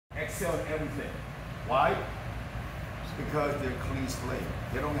excel in everything. Why? It's because they're clean slate.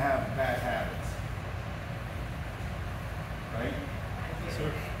 They don't have bad habits. Right?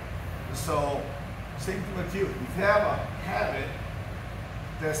 Sure. So, same thing with you. If you have a habit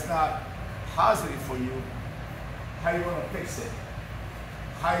that's not positive for you, how you going to fix it?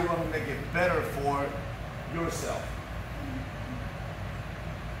 How you going to make it better for yourself?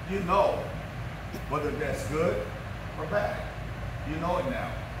 You know whether that's good or bad. You know it now.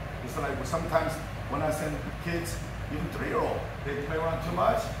 It's like sometimes when I send kids, even 3-year-old, they play around too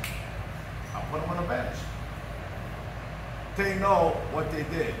much, I put them on the bench. They know what they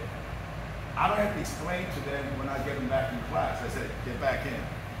did. I don't have to explain to them when I get them back in class. I said, get back in.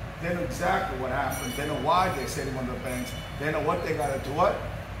 They know exactly what happened. They know why they're sitting on the bench. They know what they got to do. What?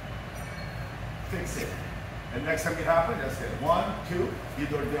 Fix it. And next time it happens, I said, 1, 2,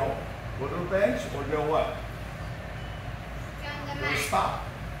 either they'll go to the bench or they'll what? They'll stop.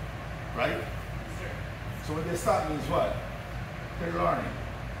 Right? So when they stop means what? They're learning.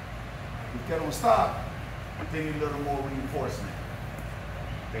 If they don't stop, they need a little more reinforcement.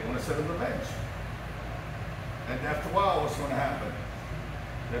 They're going to sit on the bench. And after a while, what's going to happen?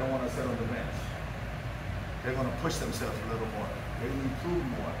 They don't want to sit on the bench. They're going to push themselves a little more. They will improve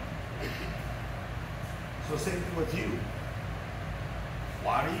more. So same thing with you.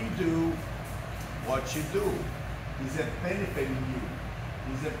 Why do you do what you do? Is it benefiting you?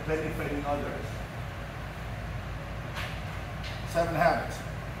 Is it benefiting others? 7 habits.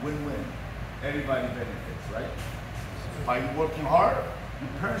 Win-win. Everybody benefits, right? By you working hard, your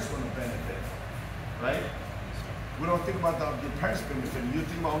parents are going to benefit, right? We don't think about your parents benefiting. You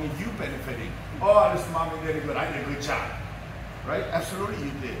think about only you benefiting. Oh, this mom and daddy good. I did a good job, right? Absolutely,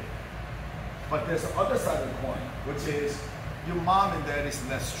 you did. But there's the other side of the coin, which is your mom and dad is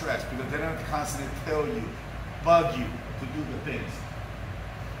less stressed because they don't have to constantly tell you, bug you to do the things.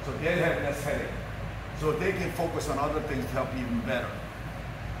 So they have less headache. So they can focus on other things to help you even better.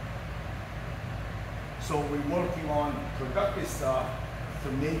 So we're working on productive stuff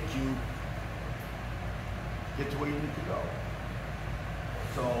to make you get to where you need to go.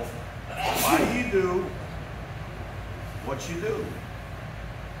 So why do you do what you do?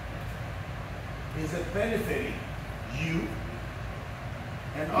 Is it benefiting you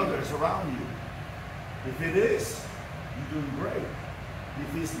and others around you? If it is, you're doing great.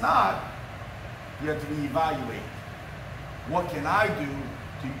 If it's not, you have to reevaluate. What can I do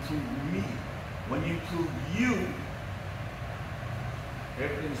to improve me? When you improve you,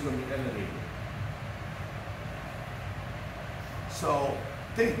 everything's going to be elevated. So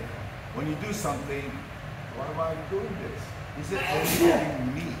think, when you do something, why am I doing this? Is it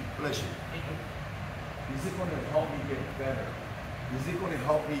elevating me? Bless you. Is it going to help me get better? Is it going to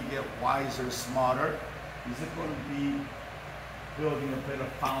help me get wiser, smarter? Is it going to be building a better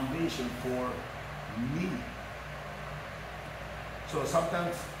foundation for me? So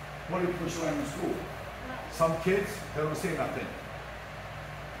sometimes, what do you push around in school? Some kids, they don't say nothing.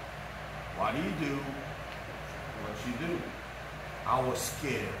 Why do you do what you do? I was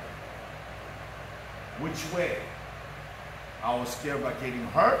scared. Which way? I was scared about getting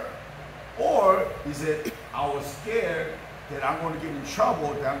hurt? Or is it, I was scared that I'm going to get in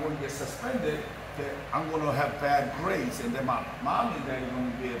trouble, that I'm going to get suspended, that I'm going to have bad grades, and then my mom and dad are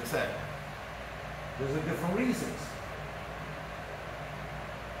going to be upset? Those are different reasons.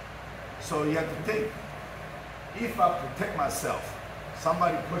 So you have to think, if I protect myself,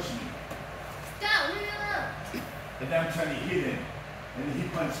 somebody pushed me, and then I'm trying to hit him, and he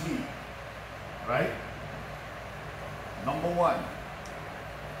punched me, right? Number 1,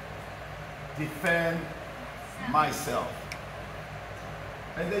 defend myself.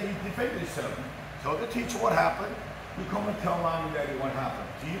 And then you defend yourself. Tell the teacher what happened. You come and tell mom and daddy what happened.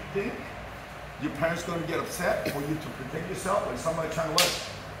 Do you think your parents going to get upset for you to protect yourself when somebody trying to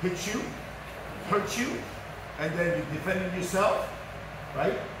what? Hit you, hurt you, and then you're defending yourself,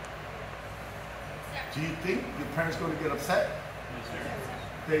 right? Do you think your parents going to get upset?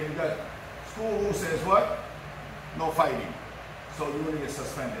 Okay, you got school rule says what? No fighting. So you're going to get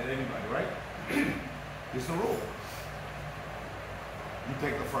suspended, anybody, right? It's the rule. You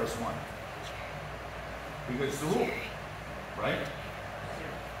take the first one. Because it's the rule, right?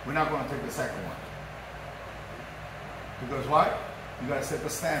 We're not going to take the second one. Because why? You got to set the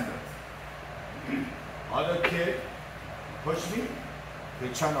standard. Other kid pushed me,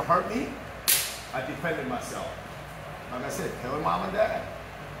 they're trying to hurt me, I defended myself. Like I said, tell mom and dad.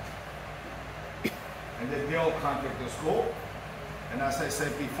 And then they'll contact the school. And as I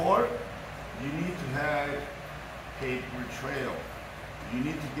said before, you need to have paper trail. You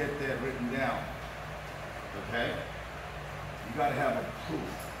need to get that written down. Okay? You got to have a proof.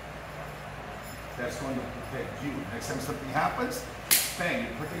 that's going to protect you. Next time something happens, bang, you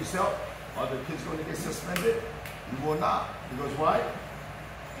protect yourself. Are the kids going to get suspended? You will not. Because why?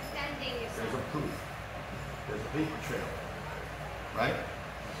 There's a proof. There's a paper trail. Right?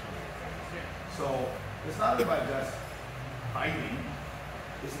 So it's not about just fighting.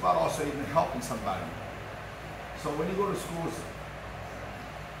 It's about also even helping somebody. So when you go to schools,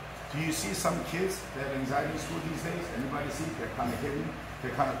 do you see some kids that have anxiety in school these days? Anybody see? They're kind of hidden.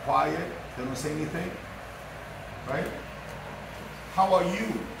 They're kind of quiet. They don't say anything. Right? How are you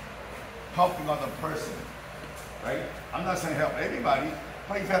helping other person? Right? I'm not saying help everybody,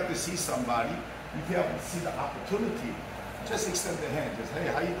 but if you have to see somebody, if you have to see the opportunity, just extend the hand. Just, hey,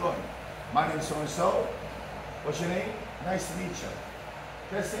 how you doing? My name is so-and-so. What's your name? Nice to meet you.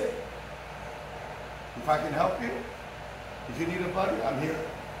 That's it. If I can help you, if you need a buddy, I'm here.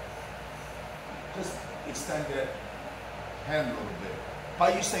 Just extend that hand a little bit.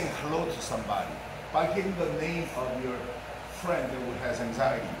 By you saying hello to somebody, by giving the name of your friend that has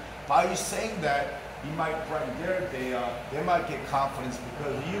anxiety, by you saying that, you might brighten their day up. They might get confidence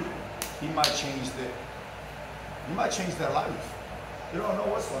because of you. You might change their life. You don't know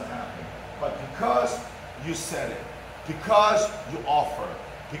what's going to happen. But because you said it, because you offer,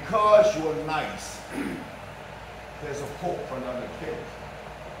 because you're nice, there's a hope for another kid.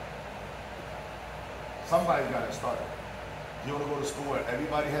 Somebody's got to start it. You want to go to school where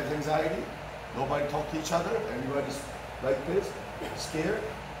everybody has anxiety? Nobody talk to each other? Everybody's like this, scared?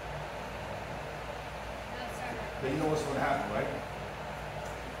 But you know what's going to happen, right?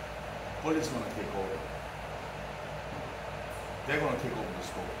 Bullies going to take over. They're going to take over the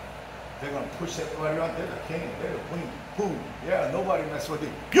school. They're going to push everybody around. They're the king. They're the queen. Boom. Yeah, nobody mess with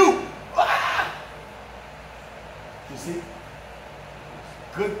you. You! Ah! You see?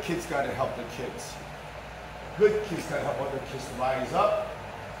 Good kids got to help the kids. Good kids got to help other kids rise up.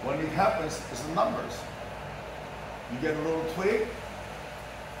 When it happens, it's the numbers. You get a little twig,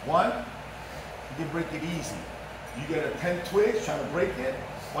 one, you can break it easy. You get a 10 twigs trying to break it,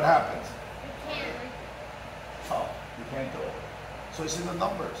 what happens? You can't. Oh, you can't do it. So it's in the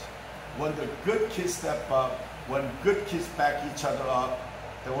numbers. When the good kids step up, when good kids back each other up,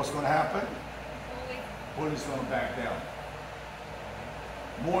 then what's going to happen? Bullies going to back down.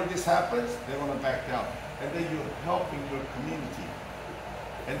 More this happens, they're going to back down. And then you're helping your community.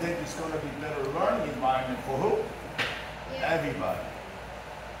 And then it's going to be better learning environment for who? Yeah. Everybody.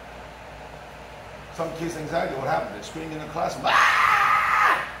 Some kids' anxiety, what happened? They're screaming in the classroom.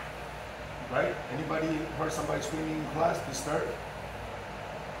 Ah! Right? Anybody heard somebody screaming in class, disturbed?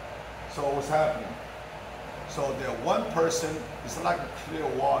 So what's happening? So the one person, it's like a clear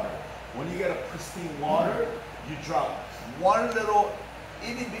water. When you get a pristine water, you drop one little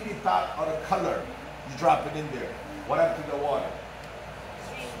itty bitty dot of the color, you drop it in there. What happened to the water?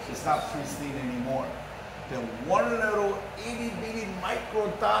 It's not pristine anymore. Then one little itty bitty micro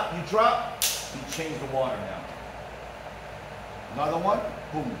dot you drop, you change the water now. Another one,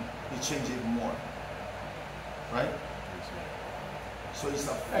 boom, you change it more. Right? So it's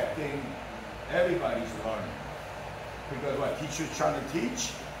affecting everybody's learning. Because what, teacher's trying to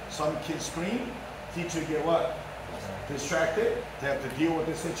teach, some kids scream, teacher get what? Distracted, they have to deal with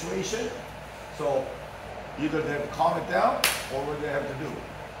the situation. So either they have to calm it down, or what they have to do?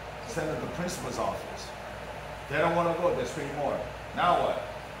 Send it to the principal's office. They don't want to go, they scream more. Now what?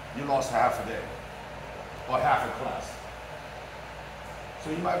 You lost half a day, or half a class. So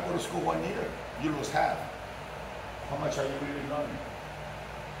you might go to school 1 year, you lose half. How much are you really learning?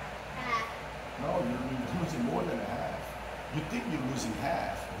 Half. No, you're losing more than a half. You think you're losing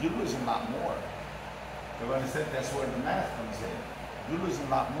half, you're losing a lot more. But when I said that's where the math comes in, you're losing a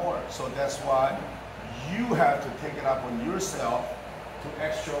lot more. So that's why you have to take it up on yourself to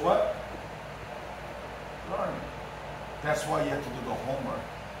extra what? Learning. That's why you have to do the homework.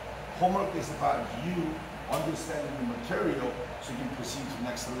 Homework is about you understanding the material so you can proceed to the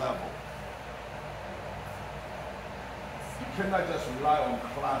next level. You cannot just rely on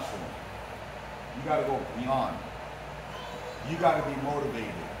classroom. You got to go beyond. You got to be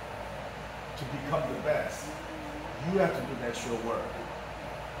motivated to become the best. You have to do the extra work.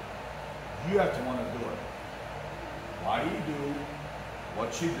 You have to want to do it. Why do you do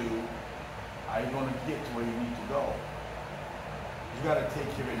what you do? How are you going to get to where you need to go? You got to take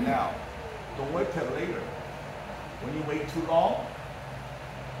care of it now. Don't wait till later. When you wait too long,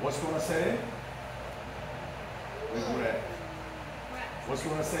 what's going to set in? Regret. What's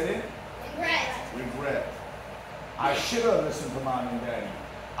going to set in? Regret. Regret. I should have listened to mom and daddy.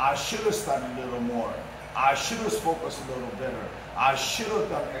 I should have studied a little more. I should have focused a little better. I should have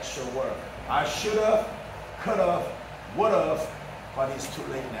done extra work. I should have, could have, would have, but it's too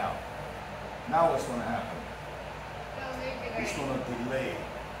late now. Now what's going to happen? Go It's going to delay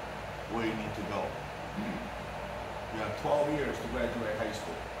where you need to go. You have 12 years to graduate high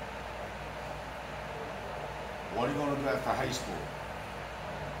school. What are you going to do after high school?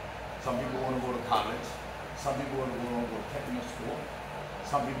 Some people want to go to college. Some people want to go to technical school.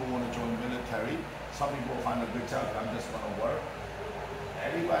 Some people want to join military. Some people find a good job. I'm just going to work.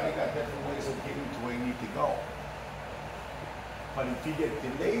 Everybody got different ways of getting to where you need to go. But if you get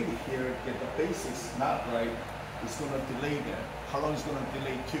delayed here, get the basics not right, it's going to delay them. How long is it going to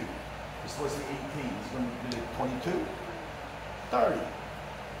delay to? It's supposed to be 18. It's going to delay 22, 30,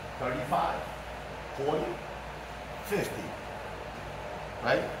 35, 40, 50.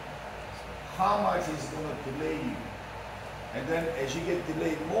 Right? How much is it going to delay you? And then as you get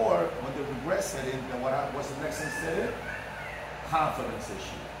delayed more, when the regret set in, then what's the next thing set in? Confidence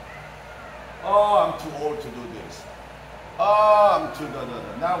issue. Oh, I'm too old to do this. Oh, I'm too da.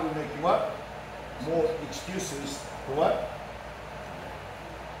 Now we're making what? More excuses for what?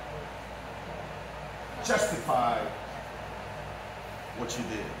 Justify what you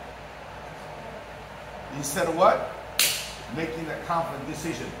did. Instead of what? Making a confident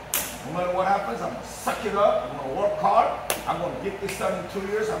decision. No matter what happens, I'm going to suck it up. I'm going to work hard. I'm going to get this done in 2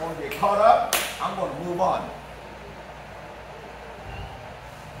 years. I'm going to get caught up. I'm going to move on.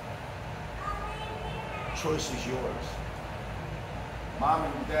 Choice is yours. Mom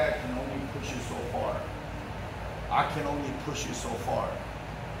and dad can only push you so far. I can only push you so far.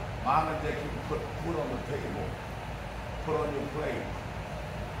 Mom and dad can put food on the table, put on your plate,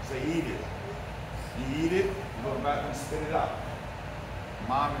 say eat it. You eat it, you go back and spit it out.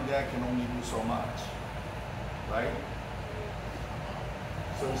 Mom and dad can only do so much, right?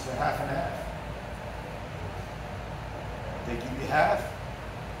 So it's a half and half. They give you half,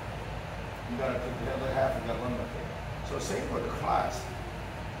 you gotta take the other half and gotta run with it. So same for the class.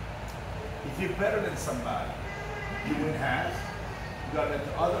 If you're better than somebody, you win half. You gotta let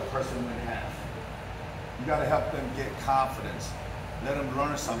the other person win half. You gotta help them get confidence. Let them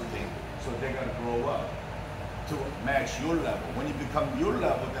learn something so they gotta grow up to match your level. When you become your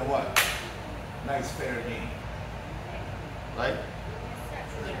level, then what? Nice fair game. Right?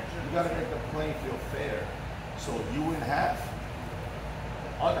 You gotta make the playing field fair. So you win half.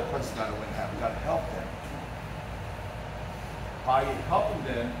 Other person gotta win half. You gotta help them. By helping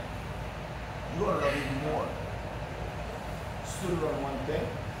them, you're gonna learn even more. Students learn one thing.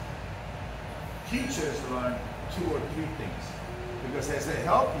 Teachers learn 2 or 3 things. Because as they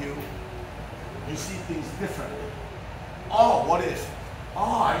help you, you see things differently. Oh, what if?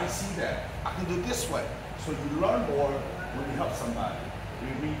 Oh, I didn't see that. I can do it this way. So you learn more when you help somebody.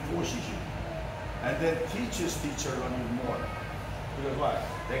 It reinforces you. And then teachers learn even more. Because what?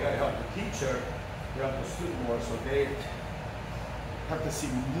 They gotta help the teacher, they help the student more, so they have to see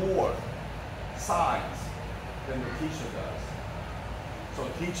more sides than the teacher does. So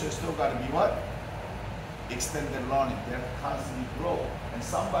teachers still gotta be what? Extended learning. They have to constantly grow. And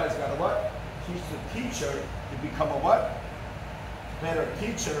somebody's gotta what? Teach the teacher to become a what? Better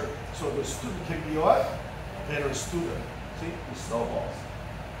teacher, so the student can be what? Better student. See, it snowballs.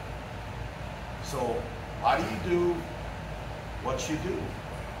 So how do you do what you do?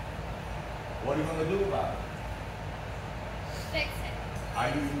 What are you going to do about it? Fix it. Are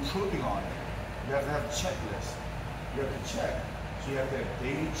you improving on it? You have to have a checklist. You have to check. So you have to have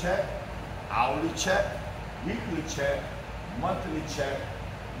daily check, hourly check, weekly check, monthly check,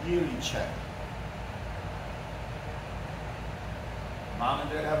 yearly check. Mom and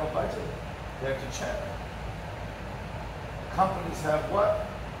dad have a budget. They have to check. Companies have what?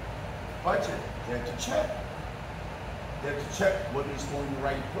 Budget. They have to check. They have to check whether it's going to the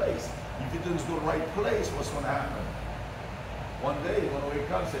right place. If it doesn't go to the right place, what's going to happen? One day you're going to wake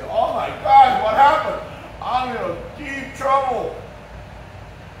up and say, oh my God, what happened? I'm in deep trouble.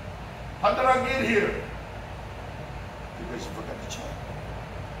 How did I get here? Because you forgot to check.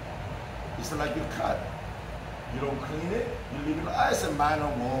 It's like your cut. You don't clean it, you leave it. It's a minor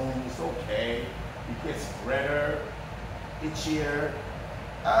wound, it's okay. It gets redder, itchier.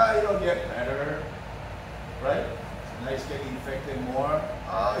 You don't get better, right? Now it's getting infected more.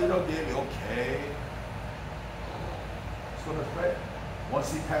 You don't get it, okay. It's gonna spread.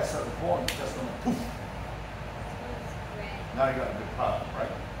 Once you pass certain point, it's just gonna poof. Now you got a big problem,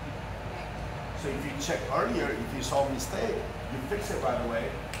 right? So if you check earlier, if you saw a mistake, you fix it right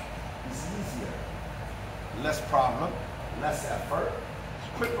away, it's easier. Less problem, less effort,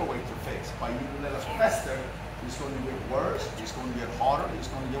 quicker way to fix. But you let us fester, it's going to get worse, it's going to get harder, it's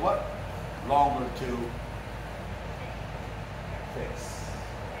going to get what? Longer to fix.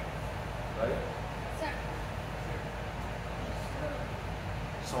 Right?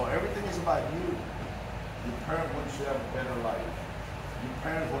 So everything is about you. Your parent wants you to have a better life. Your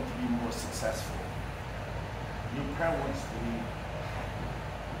parent wants to be more successful. Your parent wants to be.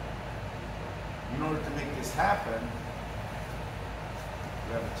 In order to make this happen,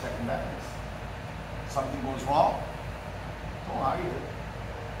 you have to check and balance. Something goes wrong, don't hide it.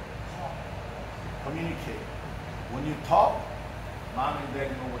 Talk. Communicate. When you talk, mom and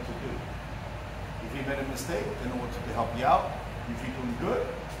dad know what to do. If you made a mistake, they know what to help you out. If you're doing good,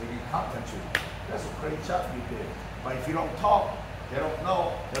 they can compliment you. That's a great job you did. But if you don't talk, they don't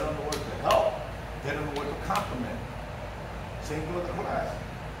know what to help, they don't know what to compliment. Same thing with the class.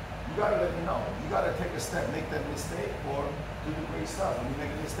 You gotta let me know. You gotta take a step, make that mistake, or do the great stuff. When you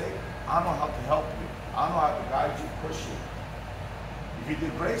make a mistake, I know how to help you. I know how to guide you, push you. If you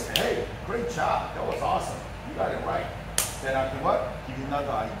did great, say, hey, great job. That was awesome. You got it right. Then I can what? Give you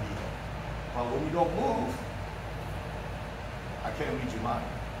another idea. But when you don't move, I can't read your mind.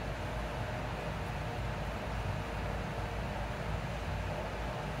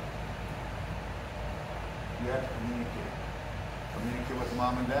 You have to communicate. Communicate with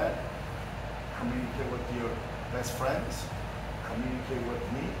mom and dad. Communicate with your best friends. Communicate with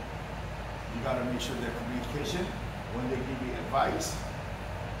me. You gotta make sure that communication, when they give you advice,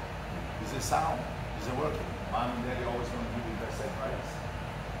 is it sound? Is it working? Mom and daddy always gonna give you the best advice.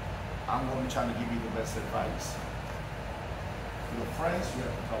 I'm going to try to give you the best advice. Your friends, you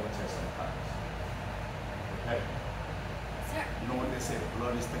have to double check sometimes. Okay? Sir. You know what they say,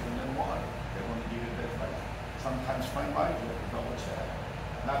 blood is thicker than water. They're going to give you the advice. Sometimes friend-wise, you have to double check.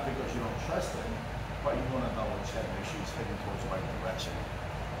 Not because you don't trust them, but you want to double check, make sure he's heading towards the right direction.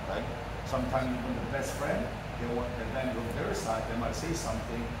 Right? Sometimes even the best friend, they want, and then on their side, they might say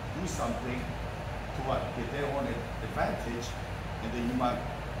something, do something to what? Get their own advantage, and then you might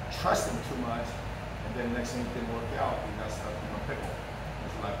trust them too much, and then next thing it didn't work out, you got stuck in a pickle.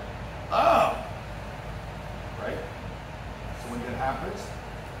 It's like, oh! Right? So when that happens,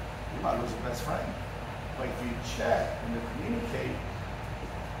 you might lose a best friend. But if you check and you communicate,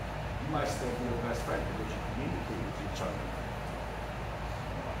 you might still be a best friend because you communicate with each other.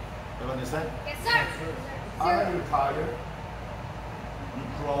 You understand? Yes, sir. I know you're tired,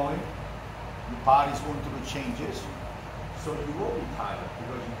 you're growing, your body's going through changes, so you will be tired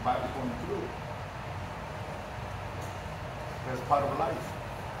because your body's going through. That's part of life.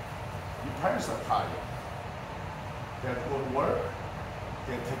 Your parents are tired. They have to go to work,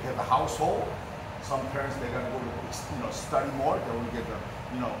 they have to take care of the household. Some parents, they got to go to, study more. They want to get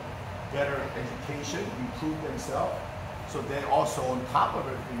better education, improve themselves. So they also, on top of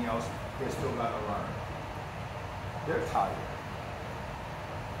everything else, they still got to learn. They're tired,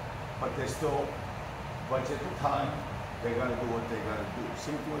 but they still budget the time. They got to do what they got to do.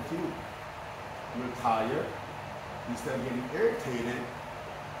 Same thing with you. You're tired. Instead of getting irritated,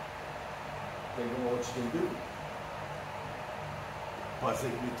 they know what you can do.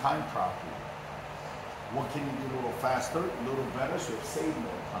 Budget your time properly. What can you do a little faster, a little better, so you save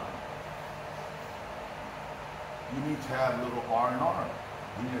more time? You need to have a little R&R.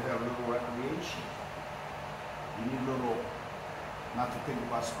 You need to have a little recreation. You need a little, not to think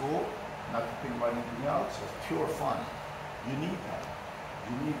about school, not to think about anything else, it's pure fun. You need that.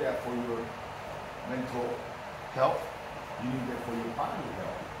 You need that for your mental health. You need that for your body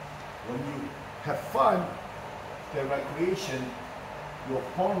health. When you have fun, the recreation, your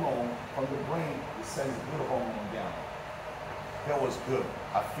hormone from the brain, it sends good hormone down. That was good.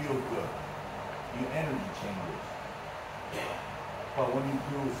 I feel good. Your energy changes. But when you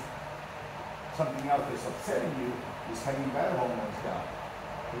do something else that's upsetting you, it's sending bad hormones down.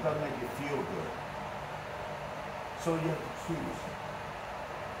 It doesn't make you feel good. So you have to choose.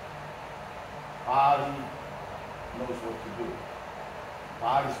 Body knows what to do.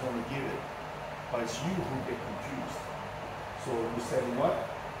 Body's going to give it. But it's you who get confused. So you said what?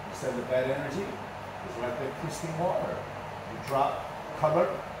 You said the bad energy is like that pristine water. You drop color,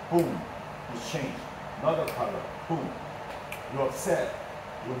 boom, it's changed. Another color, boom. You're upset,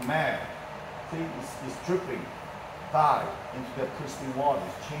 you're mad. See, it's dripping. Dive into that pristine water.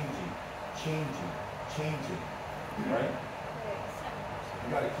 It's changing. Right?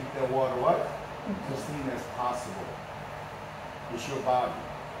 You got to keep that water what? Pristine as possible. It's your body.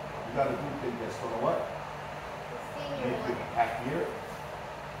 You got to do things that's going to what? Make you happier,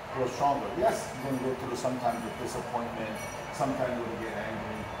 grow stronger. Yes, you're going to go through sometimes with disappointment, sometimes you're going to get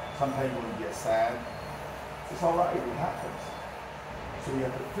angry, sometimes you're going to get sad. It's all right, it happens. So you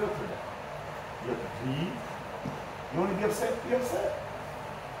have to filter that. You have to breathe. You want to be upset? Be upset.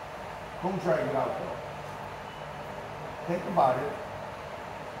 Don't drag it out though. Think about it,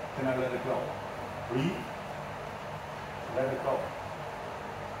 then I let it go. Breathe, let it go.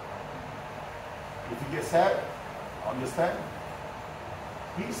 If you get sad, understand.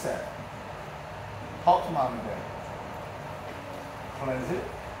 Be sad. Talk to mom and dad. Cleanse it.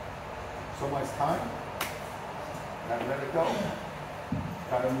 So much time. Gotta let it go.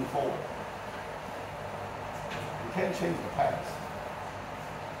 Gotta move forward. You can't change the past.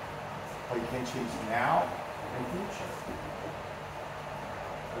 But you can change now and future.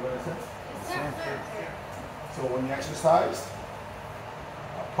 You know what I said? Yes, sir. So when you exercise,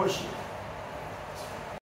 push it.